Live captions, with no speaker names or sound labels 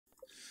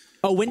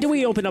Oh, when do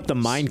we open up the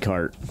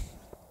minecart?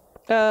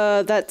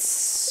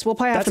 We'll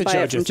probably have to buy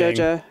it from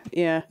Jojo.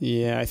 Yeah.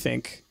 Yeah, I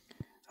think.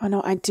 Oh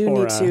no, I do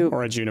need to.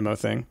 Or a Junimo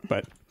thing,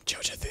 but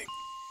Jojo thing.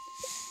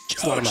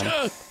 It's a lot of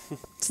money.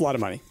 It's a lot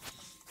of money.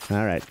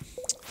 All right.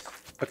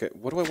 Okay,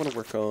 what do I want to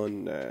work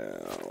on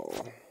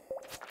now?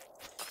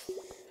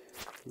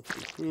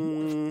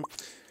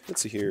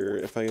 Let's see here.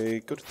 If I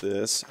go to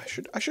this,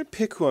 I should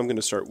pick who I'm going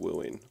to start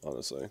wooing.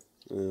 Honestly.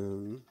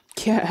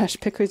 Yeah, Ash,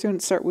 pick who's going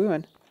to start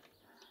wooing.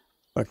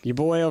 Look, your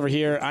boy over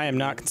here. I am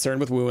not concerned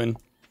with wooing.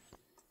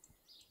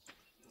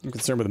 I'm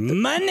concerned with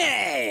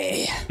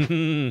money.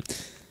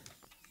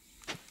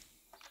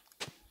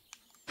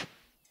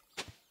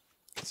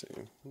 Let's see.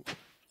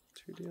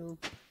 What's your deal?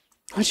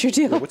 What's your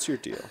deal? No, what's your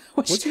deal?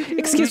 What's your deal?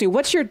 Excuse me,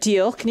 what's your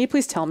deal? Can you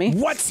please tell me?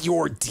 What's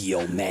your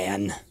deal,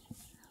 man?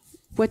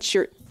 What's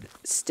your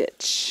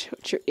stitch?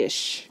 What's your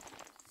ish?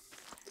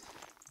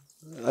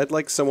 I'd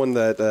like someone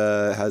that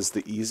has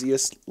the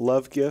easiest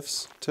love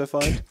gifts to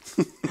find.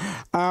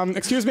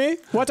 Excuse me?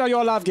 What are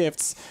your love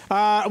gifts?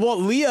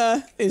 Well,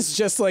 Leah is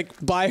just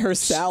like buy her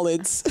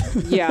salads.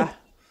 Yeah.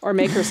 Or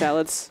make her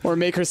salads. Or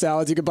make her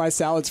salads. You could buy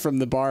salads from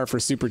the bar for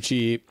super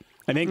cheap.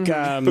 I think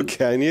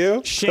Can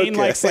you? Shane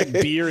likes like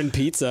beer and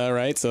pizza,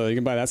 right? So you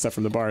can buy that stuff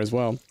from the bar as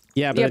well.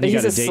 Yeah, but you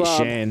gotta date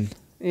Shane.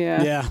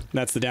 Yeah. Yeah,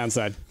 that's the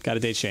downside. Gotta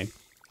date Shane.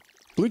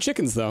 Blue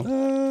chickens,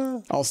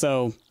 though.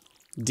 Also,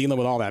 dealing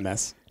with all that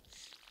mess.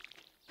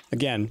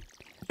 Again,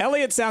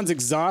 Elliot sounds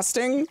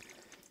exhausting.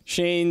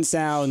 Shane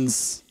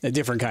sounds a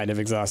different kind of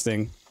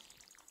exhausting.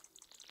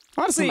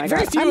 Honestly,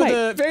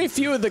 very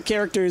few of the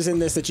characters in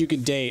this that you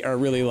could date are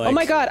really like. Oh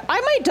my god,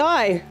 I might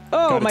die.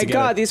 Oh my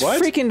god, these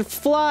freaking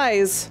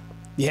flies.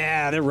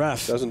 Yeah, they're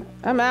rough.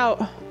 I'm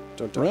out.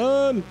 Don't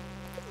run.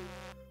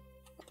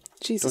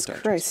 Jesus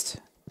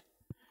Christ.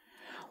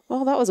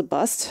 Well, that was a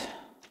bust.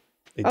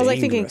 I was like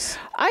thinking,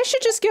 I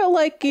should just get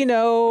like, you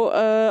know,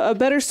 a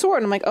better sword.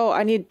 And I'm like, oh,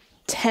 I need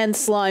 10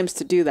 slimes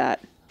to do that.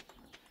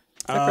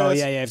 Oh,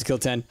 yeah, you have to kill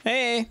 10.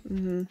 Hey!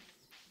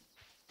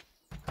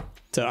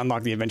 To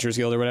unlock the Adventurers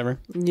Guild or whatever.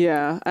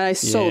 Yeah, and I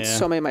sold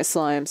so many of my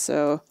slimes,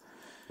 so...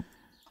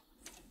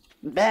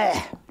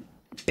 Bah.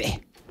 Bah.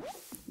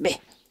 Bah.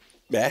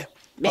 Bah.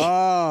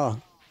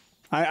 Oh.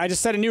 I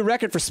just set a new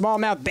record for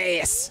smallmouth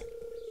bass.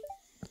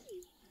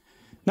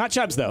 Not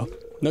chubs, though.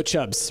 No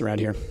chubs around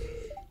here.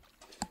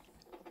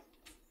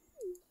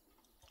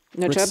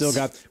 No chubs?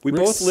 We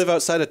both live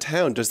outside of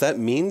town. Does that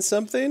mean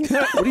something?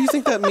 What do you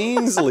think that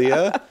means,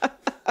 Leah?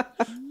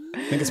 I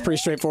think it's pretty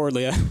straightforward,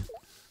 Leah.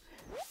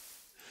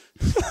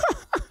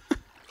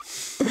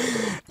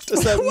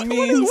 Does that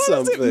mean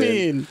something? What does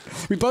it mean?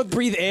 We both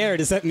breathe air.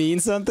 Does that mean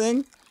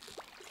something?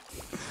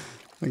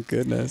 My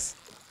goodness.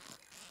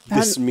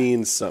 This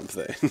means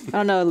something. I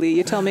don't know, Lee.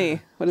 You tell me.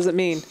 What does it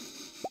mean?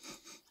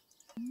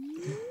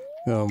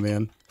 Oh,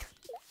 man.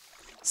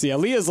 See,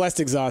 Aaliyah's less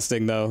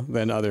exhausting, though,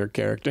 than other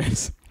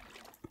characters.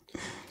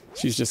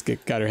 She's just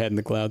got her head in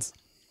the clouds.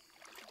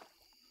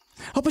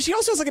 Oh, but she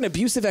also has like an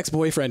abusive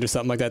ex-boyfriend or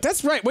something like that.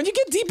 That's right. When you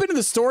get deep into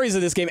the stories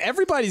of this game,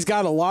 everybody's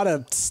got a lot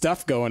of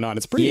stuff going on.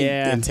 It's pretty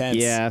intense.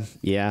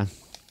 Yeah.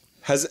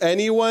 Has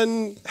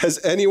anyone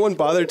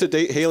bothered to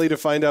date Haley to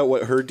find out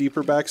what her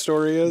deeper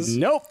backstory is?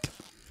 Nope.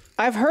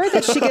 I've heard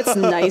that she gets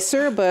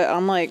nicer, but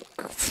I'm like,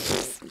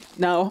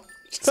 no.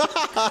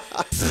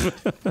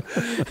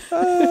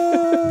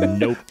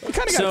 Nope. You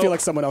kind of gotta feel like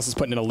someone else is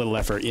putting in a little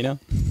effort, you know?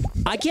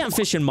 I can't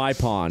fish in my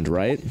pond,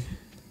 right?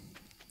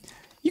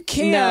 You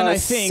can, I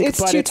think, it's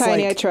but too it's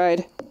tiny. like, I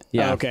tried.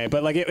 Yeah. Okay,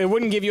 but like it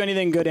wouldn't give you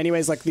anything good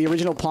anyways. Like the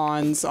original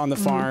ponds on the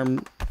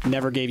farm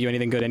never gave you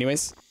anything good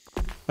anyways.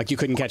 Like you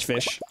couldn't catch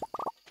fish.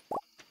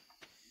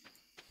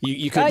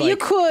 You could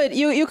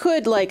you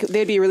could like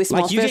they'd be really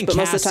small fish, but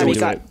most of the time you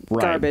got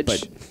garbage.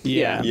 But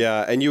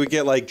yeah, and you would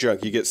get like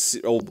junk. You get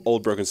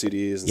old broken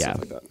CDs and stuff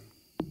like that.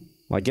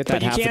 Well, I get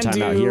that half the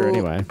time out here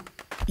anyway.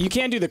 You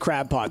can do the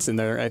crab pots in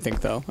there, I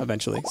think, though,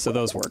 eventually. So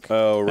those work.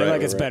 Oh, right. I feel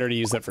like it's better to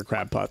use that for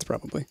crab pots,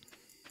 probably.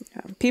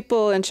 Yeah.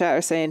 People in chat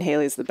are saying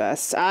Haley's the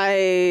best. I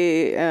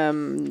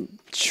am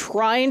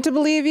trying to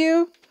believe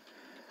you.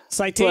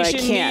 Citation but I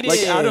can't.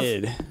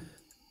 needed. Like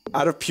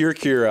out of pure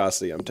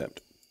curiosity, I'm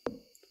tempted.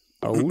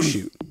 Oh,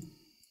 shoot.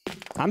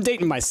 I'm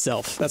dating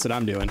myself. That's what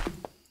I'm doing.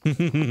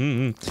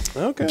 Okay.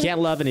 You can't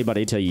love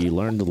anybody until you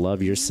learn to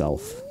love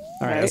yourself.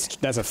 All right,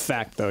 that's a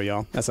fact, though,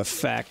 y'all. That's a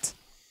fact.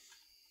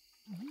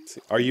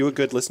 Are you a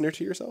good listener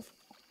to yourself?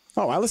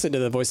 Oh, I listen to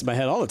the voice in my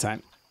head all the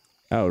time.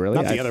 Oh, really?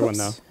 Not the other one,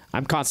 though.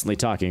 I'm constantly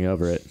talking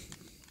over it.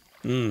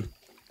 Woo.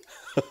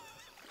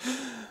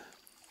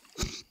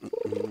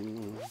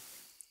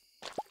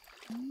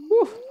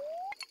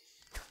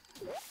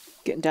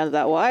 Getting down to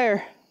that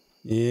wire.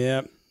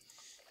 Yep.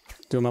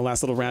 Doing my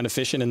last little round of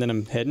fishing, and then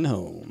I'm heading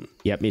home.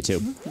 Yep, me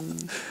too.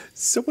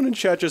 Someone in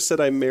chat just said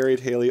I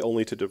married Haley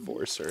only to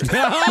divorce her. Oh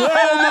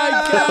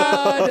my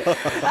god!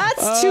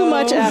 That's too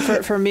much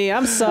effort for me.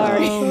 I'm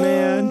sorry. Oh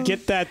man,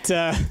 get that.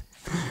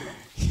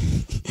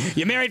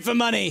 You married for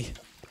money.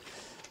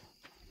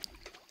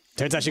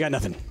 Turns out you got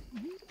nothing.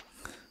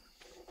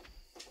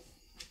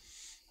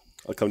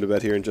 I'll come to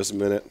bed here in just a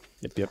minute.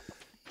 Yep.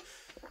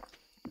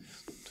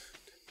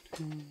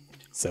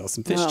 Sell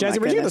some fish. Oh, Jazzy, my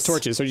where'd you get those goodness.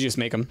 torches? Or did you just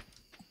make them?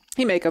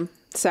 He make them.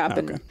 Sap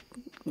Okay. and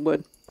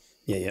wood.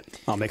 Yeah.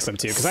 I'll make some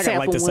too, because I gotta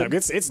light this up.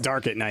 It's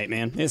dark at night,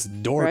 man. It's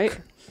dark. Right?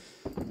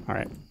 All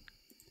right.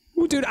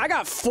 Ooh, dude, I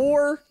got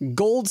 4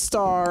 gold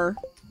star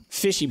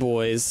fishy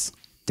boys.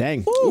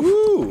 Dang.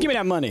 Ooh. Give me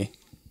that money.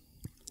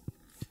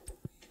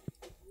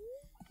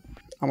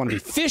 I want to be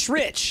fish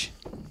rich.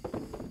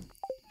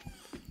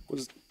 What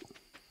is?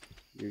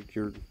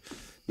 You're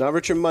not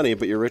rich in money,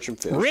 but you're rich in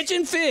fish. Rich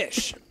in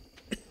fish.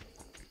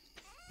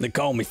 They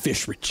call me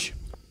fish rich.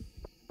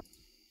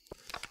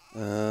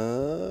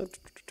 They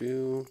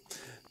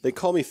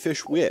call me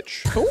fish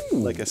witch.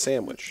 Like a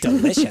sandwich.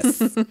 Delicious.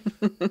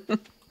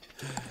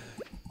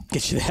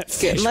 Get you that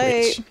fish Getting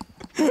late.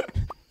 witch.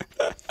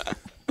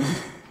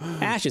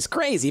 Ash is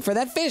crazy for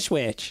that fish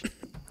witch.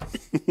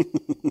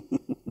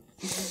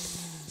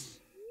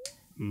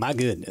 My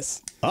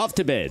goodness. Off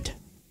to bed.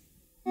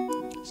 Whoa!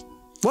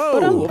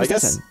 What was I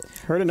guess- that?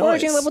 Heard a noise.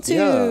 Foraging level 2.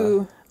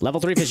 Yeah.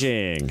 Level 3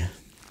 fishing.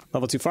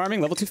 Level 2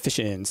 farming, level 2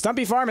 fishing.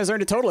 Stumpy Farm has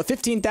earned a total of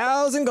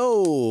 15,000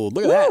 gold.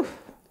 Look at that.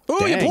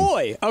 Ooh, your Dang.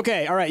 boy.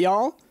 Okay, all right,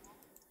 y'all.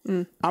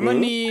 I'm going to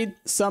need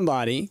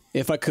somebody,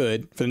 if I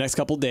could, for the next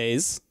couple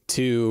days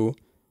to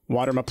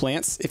water my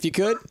plants, if you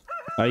could.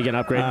 Oh, you gonna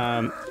upgrade?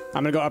 I'm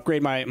going to go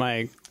upgrade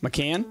my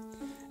can.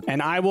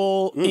 And I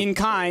will, in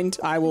kind,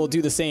 I will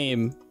do the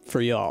same for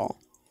y'all.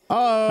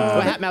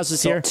 Oh, Hat Mouse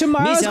is here.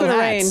 Tomorrow's Me sell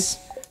gonna hats.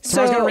 rain.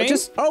 Tomorrow's So gonna rain?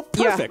 just Oh,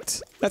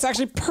 perfect. That's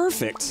actually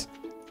perfect.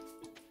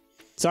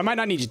 So I might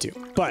not need you to,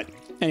 but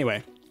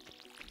anyway,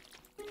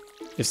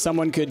 if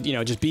someone could,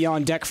 just be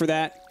on deck for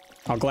that,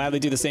 I'll gladly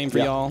do the same for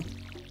y'all.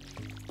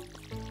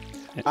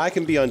 I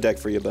can be on deck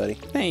for you, buddy.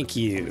 Thank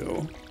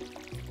you.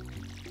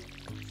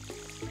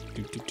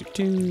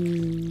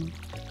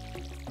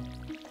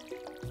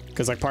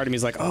 Because like part of me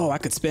is like, oh, I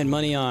could spend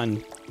money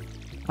on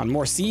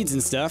more seeds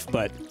and stuff,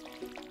 but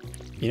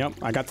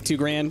I got the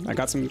 $2,000, I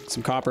got some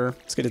copper.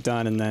 Let's get it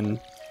done, and then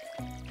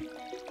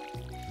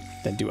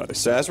do other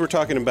So stuff. as we're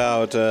talking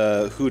about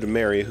who to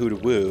marry, who to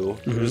woo,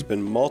 there's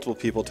been multiple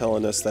people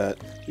telling us that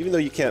even though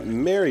you can't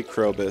marry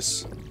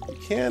Krobus, you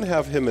can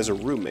have him as a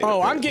roommate.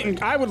 Oh,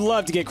 apparently. I would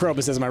love to get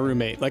Krobus as my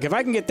roommate. Like, if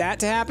I can get that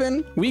to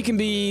happen, we can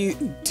be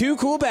 2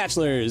 cool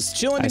bachelors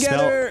chilling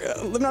together,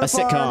 living on A a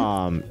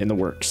farm. sitcom in the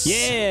works.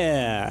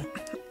 Yeah.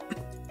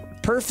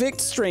 Perfect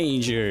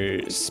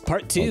Strangers,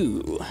 Part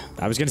 2.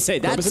 I was gonna say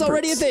Krobus that's and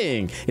already a Brutes.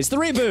 thing. It's the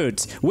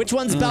reboot. Which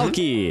one's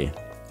bulky?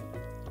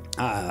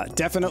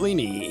 Definitely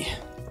me.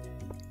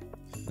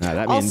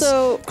 That means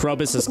Also,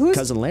 Krobus' who's-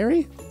 cousin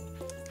Larry.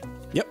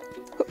 Yep.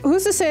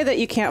 Who's to say that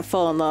you can't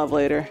fall in love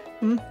later?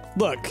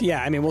 Look,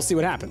 yeah, I mean, we'll see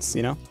what happens,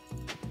 Look,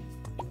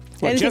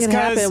 Anything just can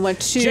 'cause- happen when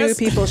 2 just-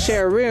 people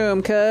share a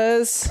room,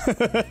 cuz.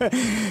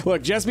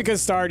 Look, just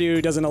because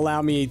Stardew doesn't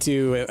allow me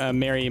to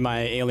marry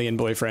my alien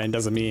boyfriend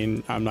doesn't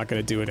mean I'm not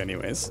going to do it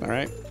anyways, all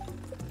right?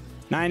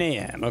 9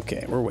 a.m.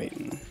 Okay, we're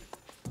waiting.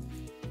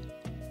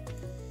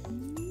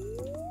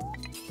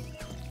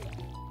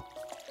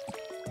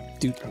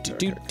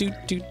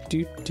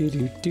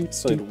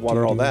 So I need to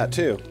water all that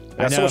too.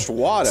 I That's so know. much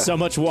water. So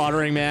much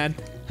watering, man.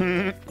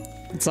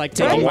 It's like I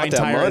taking my want that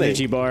entire money.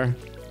 energy bar.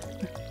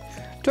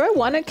 Do I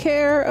want to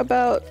care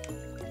about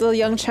the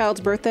young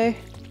child's birthday?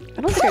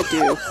 I don't think I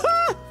do.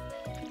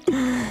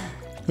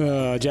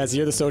 Jazzy,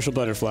 you're the social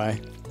butterfly.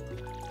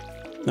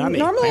 Not me.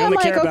 Normally I I'm only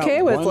like care about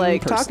okay with one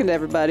like person. talking to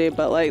everybody,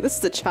 but like this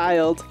is a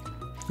child.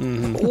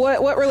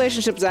 What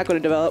relationship is that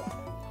going to develop?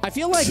 I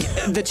feel like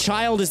the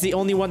child is the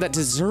only one that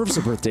deserves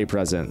a birthday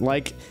present.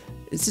 Like,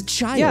 it's a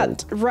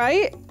child. Yeah,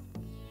 right?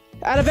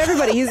 Out of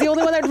everybody, he's the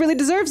only one that really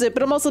deserves it,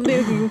 but I'm also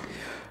being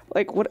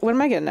like, what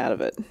am I getting out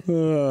of it?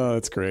 Oh,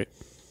 that's great.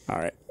 All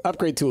right.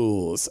 Upgrade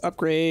tools.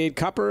 Upgrade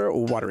copper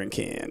watering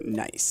can.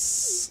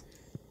 Nice.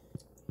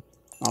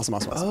 Awesome.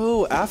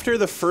 Oh, after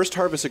the first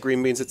harvest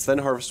agreement means it's then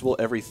harvestable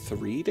every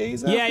 3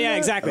 days after Yeah, that?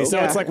 exactly. So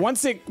Okay. it's like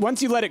once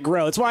you let it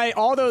grow. It's why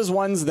all those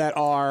ones that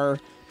are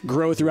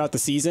grow throughout the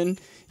season,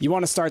 you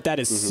want to start that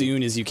as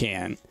soon as you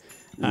can.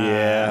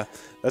 Yeah,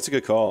 that's a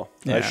good call.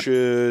 yeah. I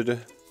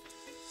should...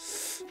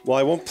 Well,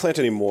 I won't plant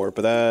anymore,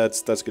 but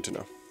that's good to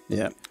know.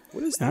 Yeah.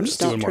 What is I'm this?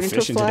 just doing more Turn into a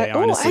fishing fly. today,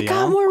 honestly. Oh, I got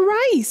y'all. more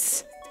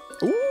rice.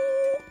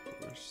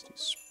 Rusty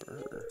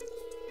spur.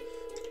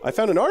 I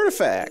found an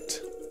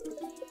artifact.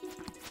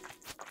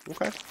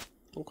 Okay.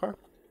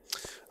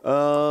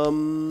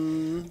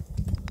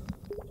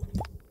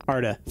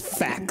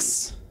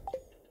 Artifacts.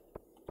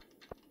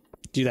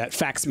 Do that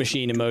fax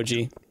machine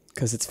emoji,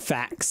 because it's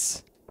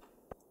facts.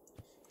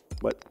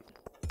 What?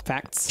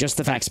 Facts. Just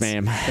the facts,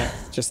 ma'am. Yeah,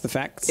 just the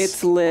facts.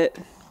 It's lit.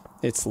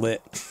 It's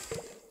lit.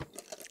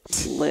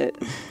 Lit.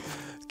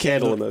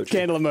 Candle emoji.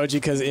 Candle emoji,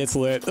 because it's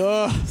lit.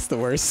 Oh, it's the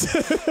worst.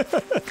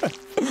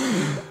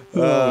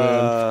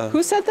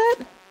 Who said that?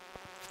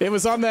 It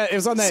was on that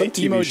Some TV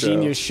Emo show.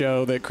 Genius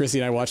show that Chrissy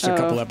and I watched a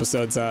couple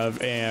episodes of,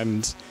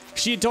 and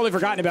she had totally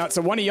forgotten about.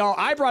 So one of y'all,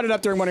 I brought it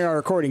up during one of our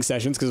recording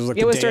sessions because it was like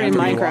It the was day during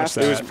after we watched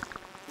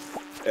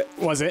Minecraft. that.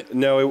 Was it?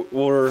 No,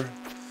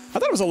 I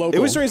thought it was a local.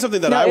 It was during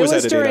something that No, I was it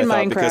was editing, during I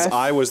thought, because Minecraft.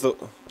 I was the...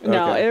 Okay.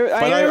 No,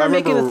 But I remember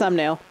making the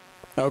thumbnail.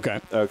 Okay.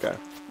 Okay.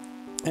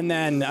 And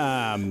then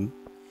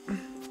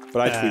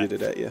But I tweeted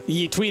it at you.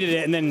 you tweeted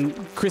it, and then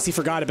Chrissy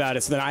forgot about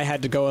it, so then I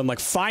had to go and like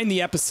find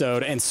the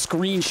episode and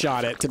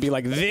screenshot it to be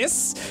like,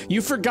 this?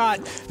 You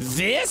forgot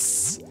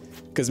this?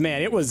 Because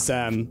man, it was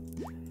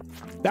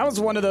that was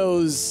one of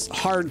those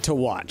hard to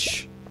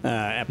watch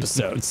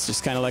episodes.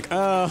 Just kind of like,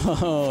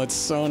 oh, it's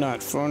so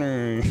not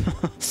funny.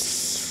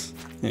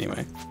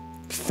 Anyway,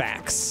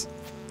 facts.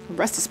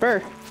 Rusty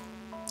Spur.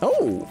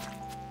 Oh,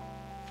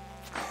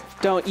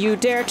 Don't you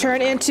dare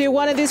turn into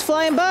one of these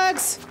flying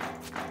bugs.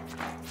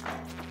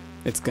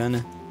 it's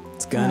gonna.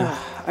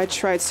 I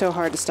tried so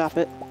hard to stop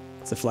it.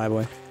 It's a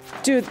flyboy.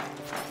 Dude,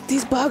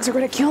 these bugs are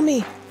gonna kill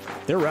me.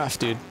 They're rough,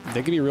 dude.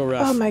 They can be real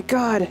rough. Oh my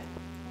god.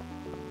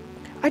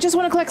 I just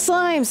want to collect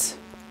slimes.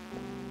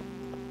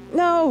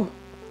 No.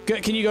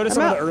 Can you go to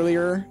some of the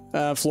earlier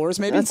floors,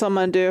 maybe? That's what I'm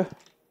gonna do.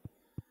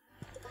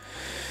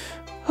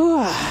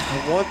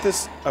 I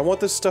want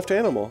this stuffed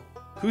animal.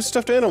 Whose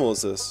stuffed animal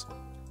is this?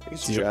 I think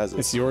it's Jazz's.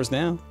 It's yours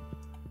now.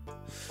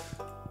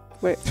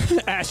 Wait,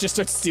 Ash just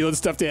starts stealing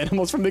stuffed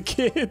animals from the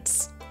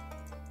kids.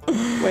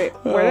 wait.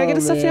 Where did I get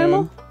a stuffed man.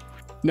 animal?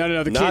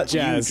 No, the Not kid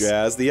Jazz. you,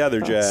 Jazz. The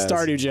other Jazz.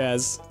 Stardew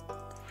Jazz.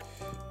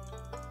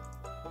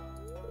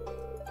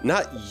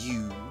 Not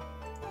you.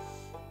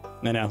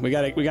 No, we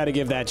gotta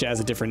give that Jazz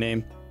a different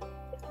name.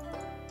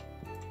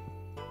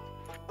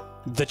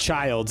 The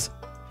child.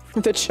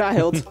 The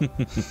child.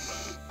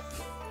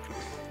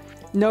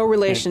 No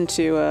relation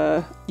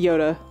to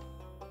Yoda.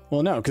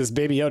 Well, no, because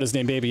Baby Yoda's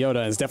named Baby Yoda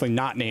and is definitely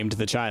not named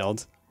the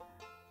child.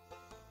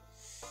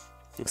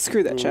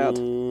 Screw that child.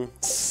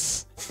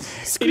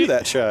 Screw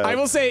that child. I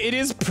will say it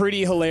is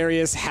pretty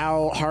hilarious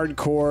how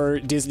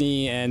hardcore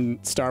Disney and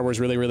Star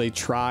Wars really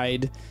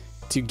tried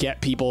to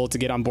get people to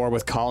get on board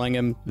with calling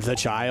him the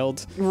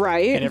child.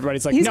 Right. And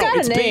everybody's like, He's no, got a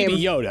it's name.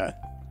 Baby Yoda.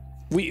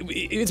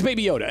 It's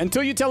Baby Yoda.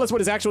 Until you tell us what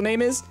his actual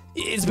name is,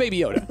 it's Baby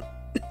Yoda.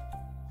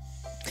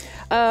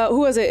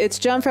 Who was it? It's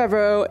Jon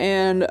Favreau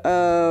and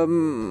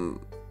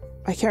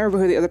I can't remember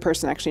who the other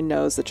person actually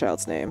knows the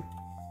child's name.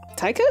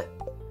 Taika?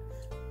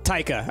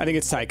 Taika. I think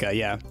it's Taika,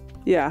 yeah.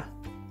 Yeah.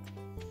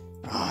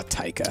 Oh,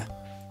 Taika.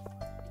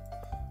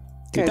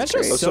 Dude, Guy's that's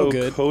just great. so Also,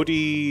 good.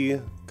 Cody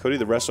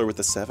the wrestler with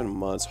the 7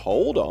 months.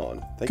 Hold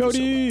on. Thank you so much.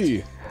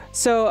 Cody.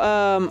 So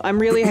I'm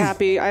really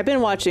happy. I've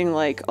been watching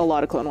like a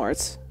lot of Clone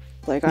Wars.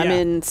 Like I'm Yeah.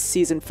 in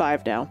season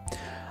 5 now.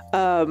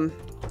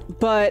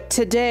 But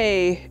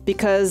today,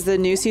 because the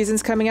new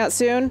season's coming out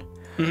soon,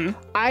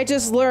 I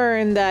just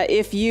learned that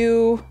if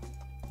you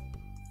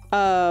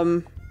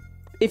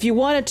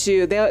wanted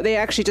to, they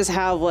actually just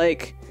have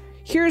like,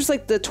 here's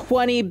like the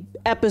 20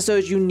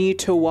 episodes you need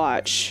to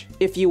watch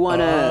if you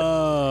want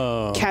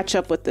to catch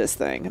up with this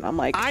thing. And I'm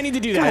like, I need to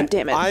do God that.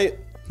 damn it.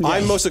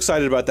 I'm most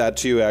excited about that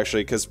too,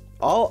 actually, because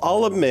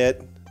I'll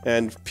admit,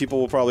 and people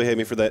will probably hate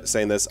me for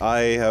saying this, I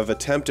have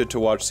attempted to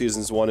watch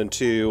seasons 1 and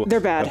 2.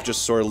 They're bad. I've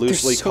just sort of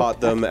loosely so caught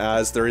them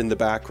as they're in the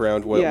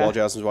background while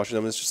Jasmine's watching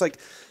them. It's just like,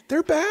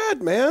 they're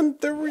bad, man.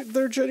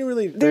 They're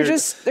genuinely... They're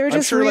just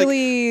sure,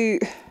 really...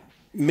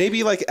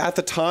 maybe like at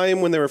the time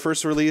when they were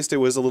first released, it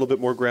was a little bit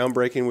more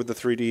groundbreaking with the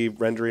 3D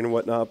rendering and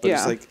whatnot. But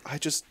it's like,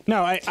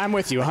 No, I'm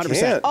with you 100%.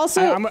 can't.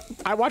 Also-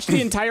 I watched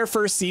the entire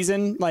first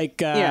season, like,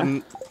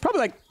 probably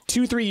like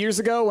 2-3 years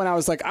ago when I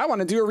was like, I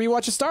want to do a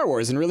rewatch of Star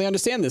Wars and really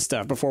understand this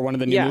stuff before one of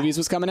the new movies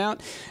was coming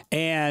out.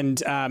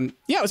 And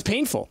it was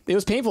painful. It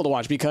was painful to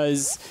watch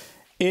because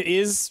it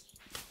is,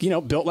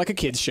 built like a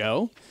kid's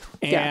show.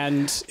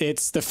 And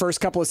it's the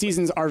first couple of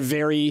seasons are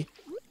very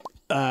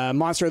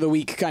monster of the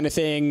week kind of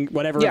thing,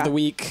 whatever of the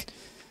week.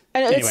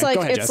 And Anyway, it's like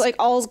go ahead, Jess. like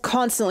all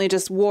constantly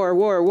just war,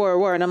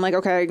 and I'm like,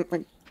 okay,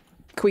 like,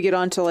 can we get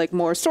on to like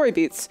more story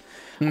beats?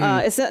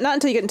 It's not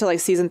until you get into like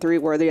season 3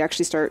 where they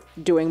actually start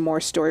doing more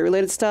story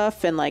related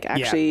stuff and like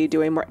actually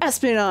doing more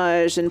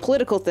espionage and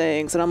political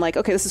things, and I'm like,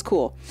 okay, this is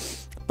cool.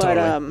 But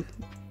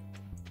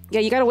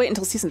you gotta wait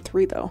until season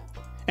 3 though.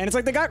 And it's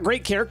like they got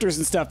great characters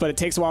and stuff, but it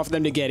takes a while for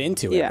them to get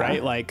into it,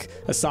 right? Like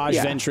Asajj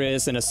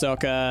Ventress and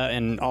Ahsoka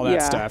and all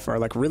that stuff are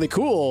like really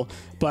cool,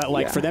 but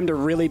like for them to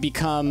really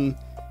come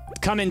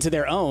into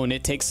their own,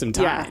 it takes some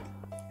time. Yeah,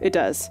 it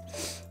does.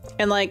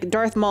 And like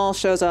Darth Maul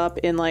shows up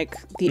in like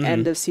the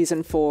end of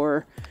season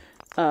 4.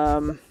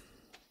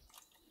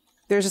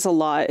 There's just a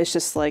lot. It's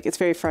just like, it's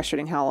very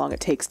frustrating how long it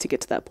takes to get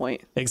to that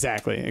point.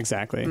 Exactly.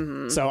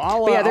 So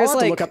I'll have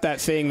to look up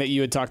that thing that you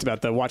had talked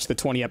about, watch the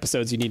 20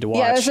 episodes you need to watch.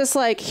 Yeah, it's just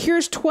like,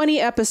 here's 20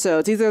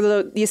 episodes. These are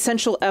the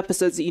essential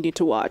episodes that you need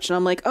to watch. And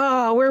I'm like,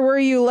 oh, where were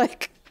you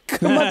like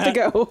a month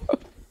ago?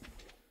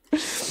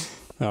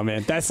 Oh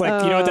man, that's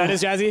like, you know what that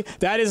is, Jazzy?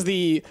 That is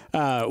the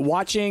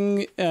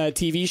watching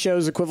TV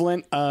shows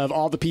equivalent of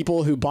all the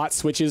people who bought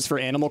Switches for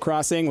Animal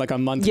Crossing like a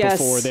month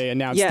before they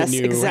announced the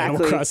new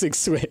Animal Crossing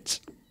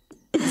Switch.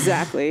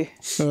 Exactly.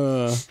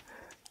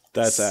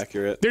 That's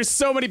accurate. There's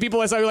so many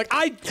people I saw who are like,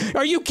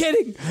 are you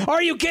kidding?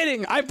 Are you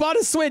kidding? I bought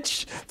a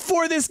Switch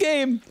for this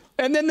game.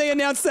 And then they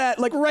announced that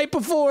like right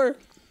before.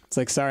 It's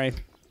like, sorry,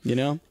 You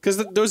know? Because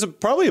there was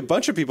probably a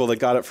bunch of people that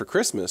got it for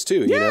Christmas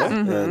too. You know?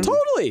 And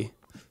Totally.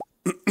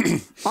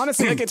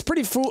 Honestly, like it's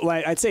pretty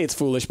like, I'd say it's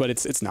foolish, but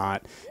it's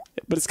not.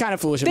 But it's kind of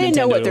foolish. Of They Nintendo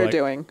know what to, they're like,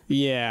 doing.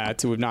 Yeah,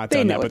 to have not They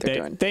done know that, what but they're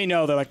doing. they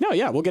know they're like, no,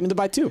 yeah, we'll get into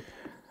buy 2.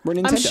 We're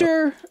Nintendo. I'm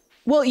sure.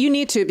 Well, you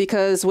need to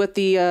because with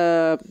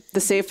the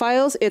save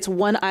files, it's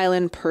 1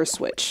 island per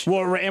Switch.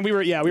 Well, and we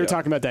were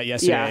talking about that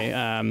yesterday.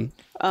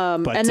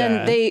 But, And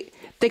then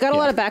they got a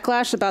lot of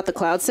backlash about the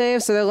cloud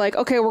save, so they're like,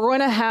 okay, we're going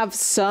to have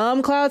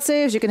some cloud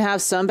saves. You can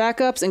have some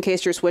backups in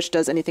case your Switch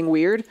does anything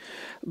weird,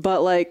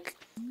 but like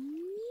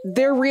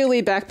they're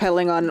really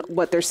backpedaling on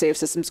what their save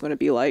system's going to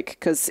be like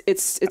because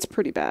it's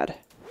pretty bad.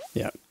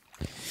 Yeah.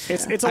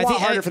 It's a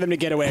lot harder for them to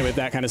get away with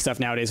that kind of stuff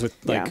nowadays with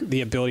like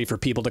the ability for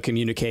people to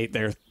communicate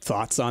their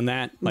thoughts on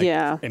that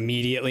like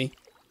immediately.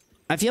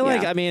 I feel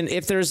like, I mean,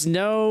 if there's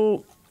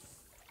no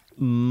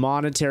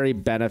monetary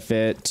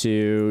benefit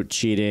to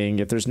cheating,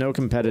 if there's no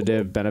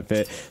competitive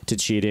benefit to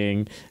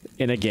cheating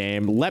in a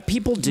game, let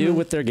people do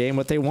with their game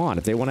what they want.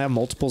 If they want to have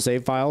multiple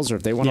save files or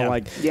if they want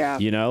to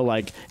you know,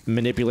 like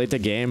manipulate the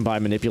game by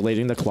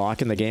manipulating the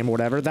clock in the game or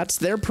whatever, that's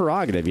their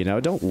prerogative, you know,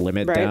 don't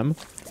limit them.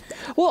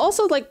 Well,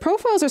 also like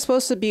profiles are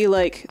supposed to be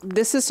like,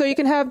 this is so you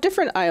can have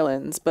different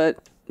islands, but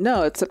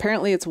no, it's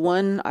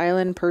 1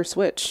 island per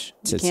Switch.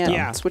 You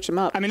can't switch them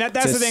up. I mean,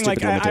 that's the thing.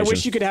 Like, I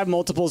wish you could have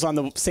multiples on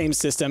the same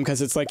system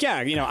because it's like,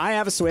 you know, I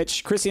have a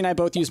Switch. Chrissy and I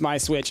both use my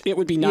Switch. It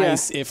would be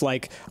nice if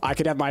like I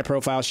could have my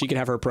profile, she could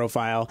have her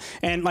profile.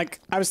 And like,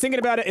 I was thinking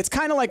about it. It's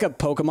kind of like a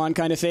Pokemon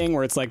kind of thing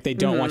where it's like they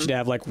don't want you to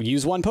have like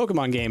use one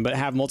Pokemon game, but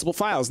have multiple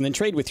files and then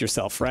trade with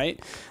yourself, right?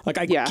 Like,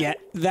 I get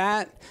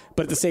that,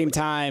 but at the same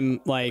time,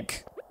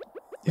 like,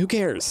 who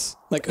cares?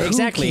 Like,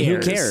 exactly. Who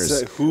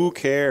cares? Who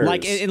cares?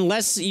 Like,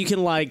 unless you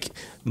can like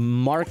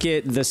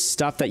market the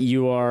stuff that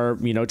you are,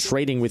 you know,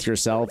 trading with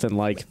yourself, and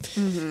like,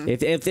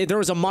 if there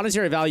was a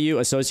monetary value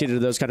associated to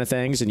those kind of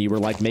things, and you were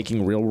like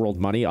making real world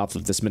money off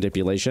of this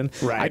manipulation,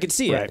 I could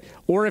see it.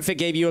 Or if it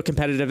gave you a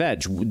competitive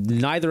edge,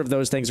 neither of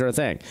those things are a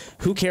thing.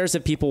 Who cares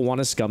if people want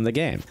to scum the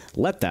game?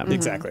 Let them.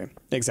 Exactly.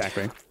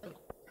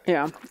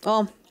 Yeah.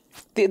 Well.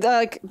 They're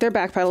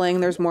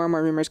backpedaling. There's more and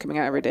more rumors coming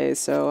out every day,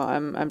 so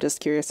I'm just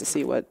curious to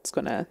see what's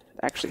going to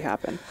actually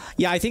happen.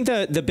 Yeah, I think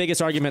the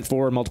biggest argument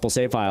for multiple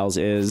save files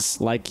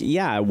is like,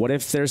 what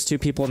if there's 2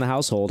 people in the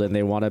household and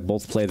they want to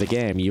both play the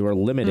game? You are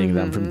limiting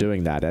them from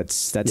doing that.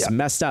 That's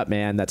messed up,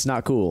 man. That's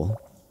not cool.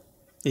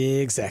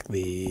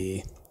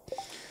 Exactly.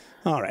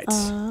 All right.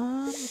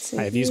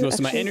 I've used most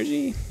of my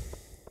energy.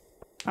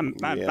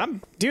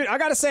 Dude, I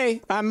gotta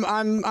say,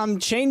 I'm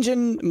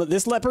changing.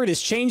 This leopard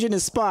is changing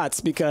his spots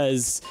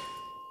because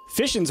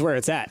fishing's where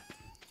it's at.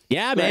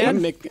 Yeah,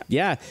 man.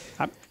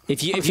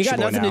 If you got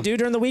nothing to do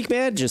during the week,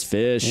 man, just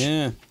fish.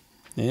 Yeah.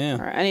 All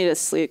right, I need to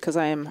sleep because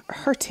I am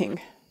hurting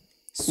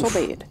so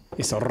bad.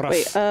 It's so rough.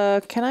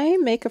 Wait, can I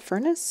make a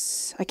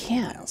furnace? I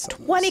can't.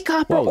 20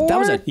 copper ore. That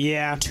was a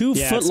 2-foot-long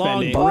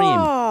two-foot-long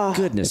bream.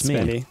 Goodness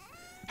me.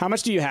 How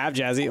much do you have,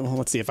 Jazzy? Well,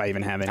 let's see if I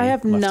even have any. I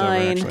have left 9.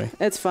 over, actually.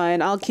 It's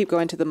fine. I'll keep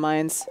going to the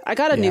mines. I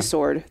got a new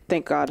sword.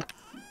 Thank God.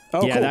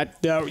 Oh, yeah, cool.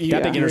 that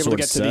beginner able to sword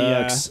get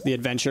sucks. to the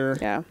adventure.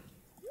 Yeah.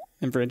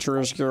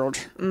 Adventurers Guild.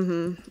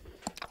 All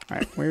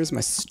right, where's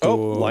my store? Oh,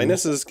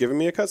 Linus is giving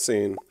me a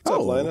cutscene. What's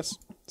up, Linus?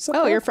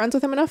 You're friends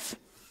with him enough?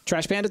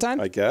 Trash Panda time?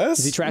 I guess.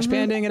 Is he trash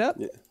pandaing it up?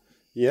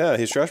 Yeah,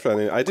 he's trash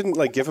panning. I didn't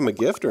like give him a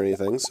gift or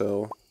anything,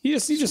 so You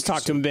just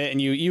talked to him a bit, and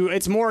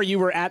it's more you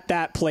were at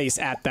that place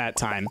at that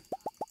time.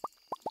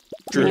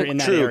 true,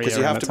 because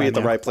you have to be at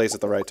the right place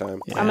at the right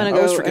time. I'm gonna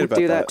go and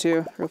do that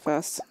too, real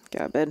fast.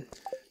 Get out of bed.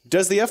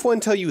 Does the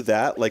F1 tell you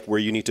that, like where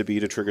you need to be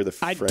to trigger the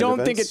friend I don't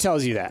think it events?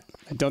 tells you that.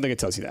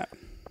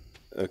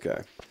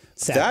 Okay.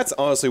 Sad. That's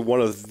honestly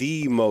one of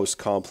the most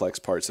complex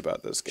parts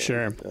about this game.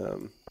 Sure.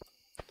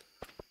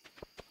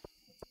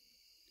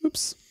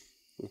 Oops.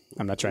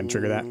 I'm not trying to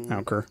trigger that.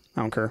 I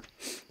don't care.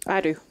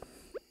 I do.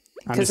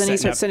 I'm Because just then he setting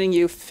starts up. sending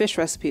you fish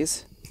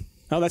recipes.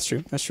 Oh, that's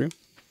true. I'm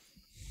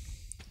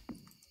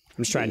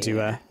just trying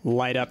to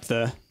light up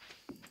the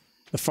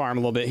farm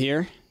a little bit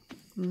here.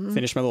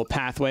 Finish my little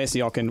pathway so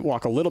y'all can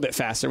walk a little bit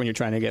faster when you're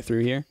trying to get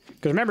through here.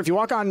 Because remember, if you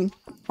walk on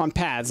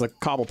pads, like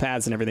cobble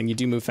pads and everything, you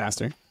do move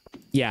faster.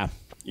 Yeah.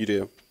 You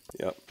do.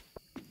 Yep.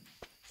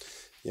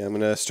 Yeah, I'm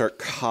going to start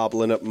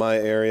cobbling up my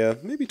area.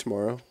 Maybe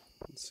tomorrow.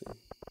 Let's see.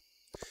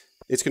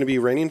 It's going to be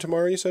raining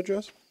tomorrow, you said,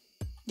 Jess?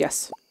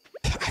 Yes.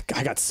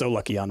 I got so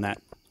lucky on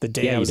that. The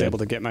day I was able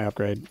to get my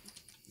upgrade.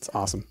 It's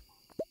awesome.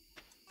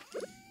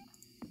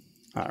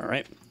 All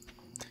right.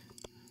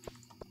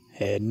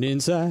 Heading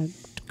inside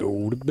to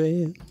go to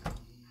bed.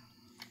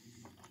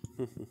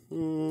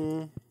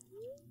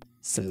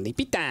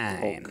 Sleepy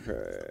time.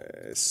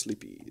 Okay,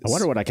 sleepies. I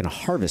wonder what I can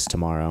harvest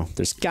tomorrow.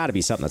 There's got to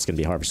be something that's going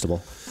to be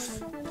harvestable.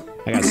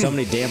 I got so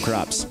many damn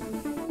crops.